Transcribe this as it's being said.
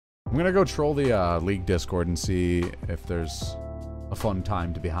I'm gonna go troll the League Discord and see if there's a fun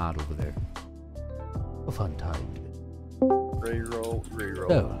time to be had over there. A fun time. Reroll,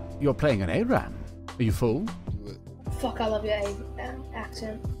 reroll. Oh, you're playing an ARAM. Are you full? Fuck, I love your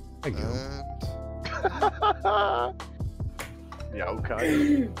accent. Thank you. Yeah,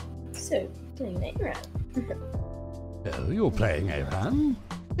 okay. So, doing an ARAM. Oh, you're playing ARAM?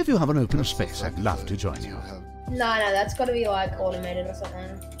 If you have an open space, I'd love to join you. No, that's gotta be like automated or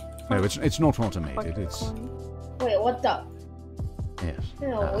something. No, it's not automated. It's Wait, what the? yes.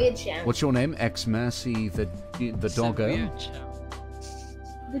 Oh, weird champ. What's your name? X Mercy the doggo?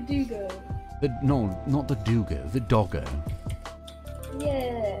 The Dugo. No, not the Dugo. The doggo.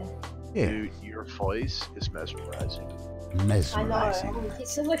 Yeah. Yeah. Dude, your voice is mesmerizing. Mesmerizing. I know. It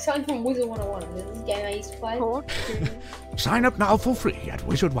sounds like something from Wizard 101. This is a game I used to play. Sign up now for free at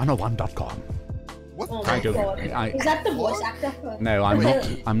wizard101.com. Oh I my don't- god. Is that the voice actor? No, I'm not.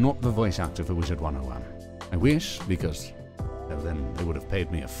 I'm not the voice actor for Wizard 101. I wish, because well, then they would have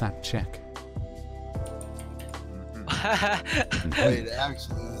paid me a fat check. Wait,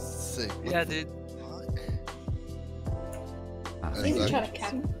 actually, this is sick. What Yeah, the dude. fuck? He's trying to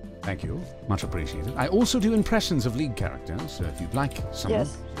cap. Thank you, much appreciated. I also do impressions of League characters, so if you'd like some,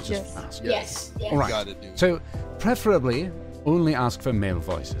 just ask. Yes. You All right. gotta do it. So, preferably, only ask for male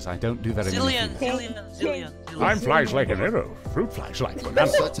voices. I don't do very Zillion, many. Zillion. I'm flies like an arrow, fruit flies like I'm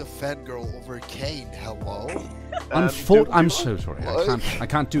banana. such a fangirl over Kane. Hello? I'm so sorry. I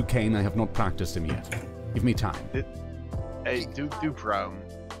can't do Kane. I have not practiced him yet. Give me time. Hey, do Brown.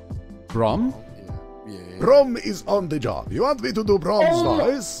 Brom? Yeah. Brom is on the job. You want me to do Brom's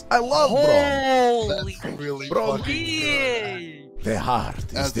voice? I love Brom. Holy That's really Bro. fucking good. yay! The heart is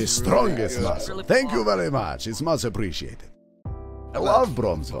That's the really strongest good. muscle. Really Thank you fun. very much. It's much appreciated. I love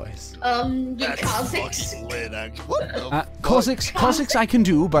Brom's voice. Your That's Kha'Zix. fucking lit, actually. What the fuck? Kha'Zix I can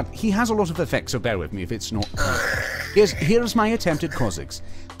do, but he has a lot of effects, so bear with me if it's not. Here's my attempt at Kha'Zix.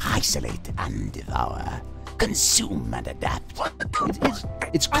 Isolate and devour. Consume and adapt.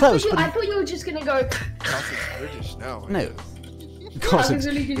 It's close, I but thought you were just gonna go. Kha'Zix British now. no. Kha'Zix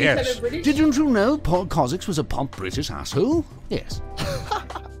really did Yes. British. Didn't you know Paul Kha'Zix was a pomp British asshole? Yes.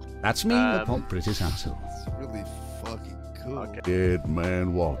 That's me, a pomp British asshole. It's really fucking cool. Okay. Dead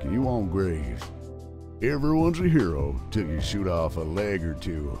man walking. You on graves. Everyone's a hero till you shoot off a leg or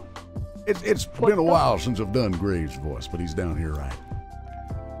two. It's been a while since I've done Graves' voice, but he's down here right.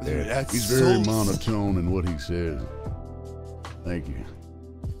 Dude, that's He's very so monotone in what he says. Thank you.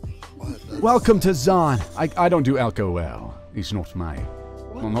 Welcome to Zahn. I don't do LOL. He's not my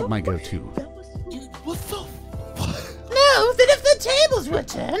go-to. What the fuck? No, that if the tables were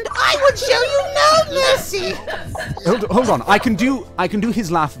turned, I would show you no mercy. Hold on. I can do his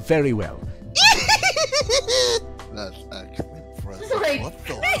laugh very well. That's actually impressive. Wait. What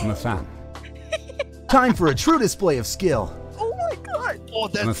the I'm a fan. Time for a true display of skill. Oh,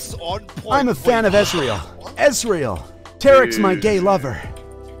 that's on point. I'm a fan of Wait, Ezreal. what? Ezreal. Tarek's my gay lover.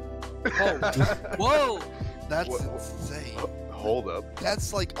 Whoa! That's What- insane. Hold up.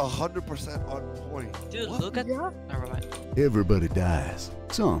 That's like 100% on point. Dude, What? look at that. Never mind. Everybody dies.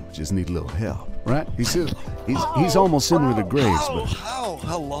 Some just need a little help, right? He says he's almost similar to Graves, but How?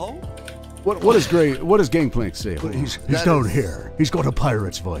 Hello? What does Gangplank say? he's That down is- here. He's got a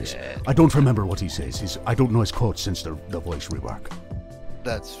pirate's voice. I don't remember what he says. I don't know his quotes since the voice rework.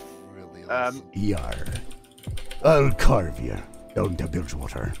 That's really awesome. Yar. I'll carve you down to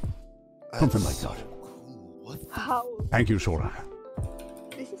Bilgewater. Something like that. What the Thank you, Sora.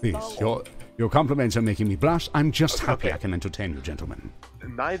 Please, your compliments are making me blush. I'm just happy Okay. I can entertain you, gentlemen.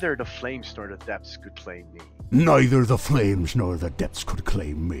 Neither the flames nor the depths could claim me. Neither the flames nor the depths could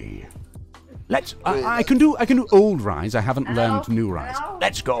claim me. I can do old rise. I haven't learned new rise.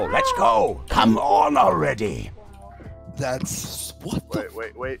 Let's go. Come on already. That's what the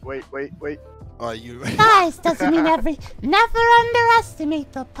Wait. are you? Size doesn't mean Never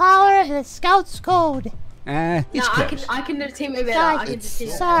underestimate the power of the Scout's Code. It's No, close. I can team it better. I can just team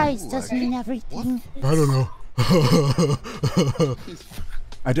it. Size doesn't mean everything. I don't know.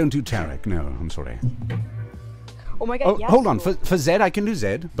 I don't do Tarek. No, I'm sorry. Oh my god, Oh, yes. hold on. For Zed, I can do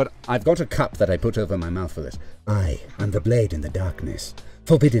Zed, but I've got a cup that I put over my mouth for this. I am the blade in the darkness.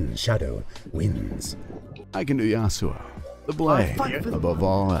 Forbidden shadow wins. I can do Yasuo. The blade, above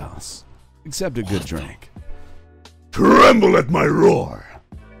all else. Except a good drink. Tremble at my roar!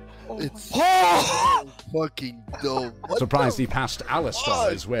 It's fucking dope. What Surprised the he passed Alistar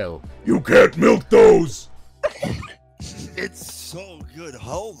fuck? as well. You can't milk those! It's so good.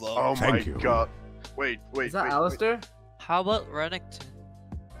 Hold on. Oh Thank my you. god. Wait. Is that Alistair? How about Renekton?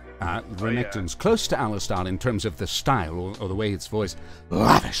 Renekton's close to Alistar in terms of the style or the way it's voiced.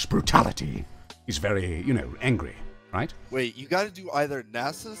 Lavish brutality. He's very, you know, angry, right? Wait, you gotta do either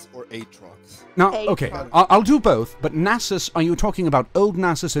Nasus or Aatrox. Now, okay, I'll do both, but Nasus, are you talking about old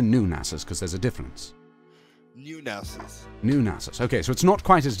Nasus and new Nasus? Because there's a difference. New Nasus. New Nasus. Okay, so it's not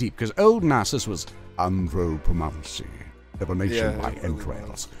quite as deep, because old Nasus was Anthropomancy, divination by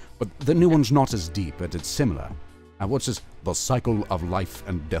entrails. but the new one's not as deep, but it's similar. What's this? The cycle of life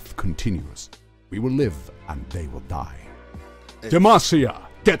and death continues. We will live, and they will die. Demacia,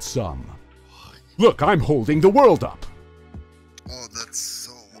 get some. Look, I'm holding the world up. Oh, that's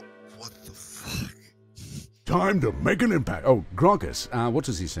so... What the fuck? Time to make an impact. Oh, Grogus, what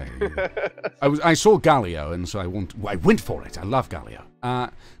does he say? I saw Galio, and so I went for it. I love Galio.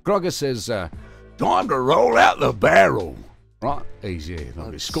 Grogus says, Time to roll out the barrel. right, easy,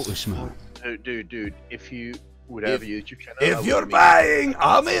 lovely Scottish man. Dude, if you would have used your channel... If you're buying,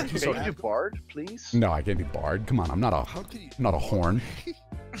 I'm in. Can you do Bard, please? No, I can't be Bard. Come on, I'm not a horn.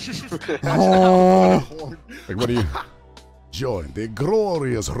 Oh, Like, what are you? join the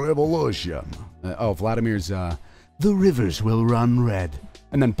glorious revolution. Vladimir's, the rivers will run red.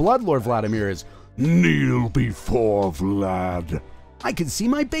 And then Bloodlord Vladimir is, Kneel before Vlad. I can see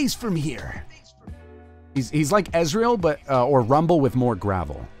my base from here. He's like Ezreal, but, or Rumble with more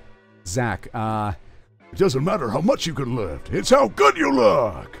gravel. Zach, It doesn't matter how much you can lift, it's how good you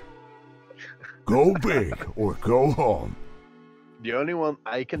look. Go big or go home. The only one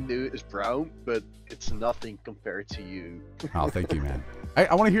I can do is Brown, but it's nothing compared to you. oh, thank you, man.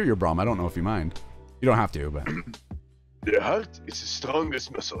 I want to hear your Braum. I don't know if you mind. You don't have to, but The heart is the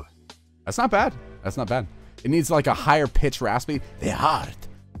strongest muscle. that's not bad. That's not bad. It needs like a higher pitch raspy. The heart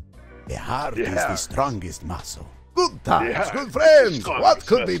is Yeah. the strongest muscle. Good times, Yeah. good friends. Strongest What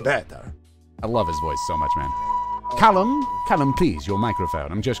could be muscle. better? I love his voice so much, man. Callum, please, your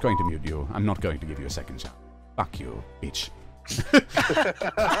microphone. I'm just going to mute you. I'm not going to give you a second shot. Fuck you, bitch.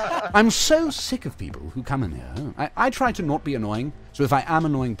 I'm so sick of people who come in here. I try to not be annoying, so if I am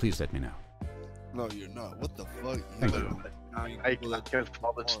annoying, please let me know. No, you're not. What the fuck? Thank you. I can't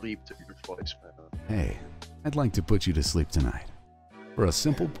fall asleep to your voice, man. Hey, I'd like to put you to sleep tonight. For a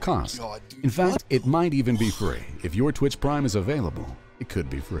simple cost. God, dude, In fact, it might even be free. If your Twitch Prime is available, it could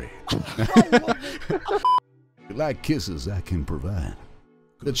be free. You like kisses, I can provide.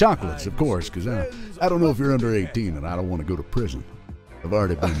 The chocolates, of course, because I don't know if you're under 18 and I don't want to go to prison. I've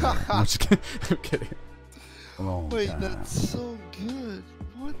already been there. I'm just kidding. I'm kidding. A long Wait, time. that's so good.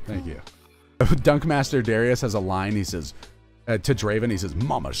 What Thank the... you. Dunkmaster Darius has a line. He says, to Draven, he says,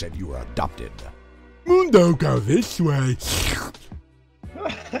 Mama said you were adopted. Mundo, go this way.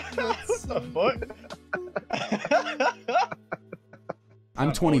 That's so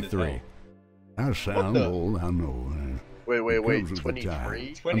I'm 23. I sound old, I know. Wait, Comes with the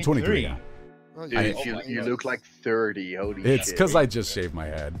 23? I'm 23. Yeah. Oh, Dude, yeah. Oh you, my you God. look like 30, holy It's shit. because I just shaved my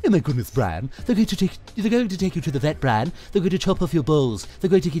head. Oh my goodness, Brian. They're going to take you to the vet, Brian. They're going to chop off your balls. They're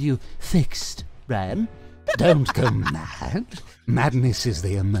going to get you fixed, Brian. Don't go mad. Madness is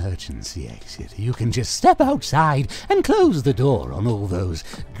the emergency exit. You can just step outside and close the door on all those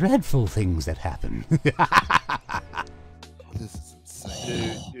dreadful things that happen. This is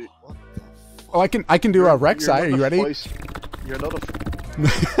insane. Dude, What the fuck? Oh, I can do a Rek'Sai. Are you ready? You're not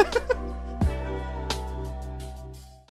a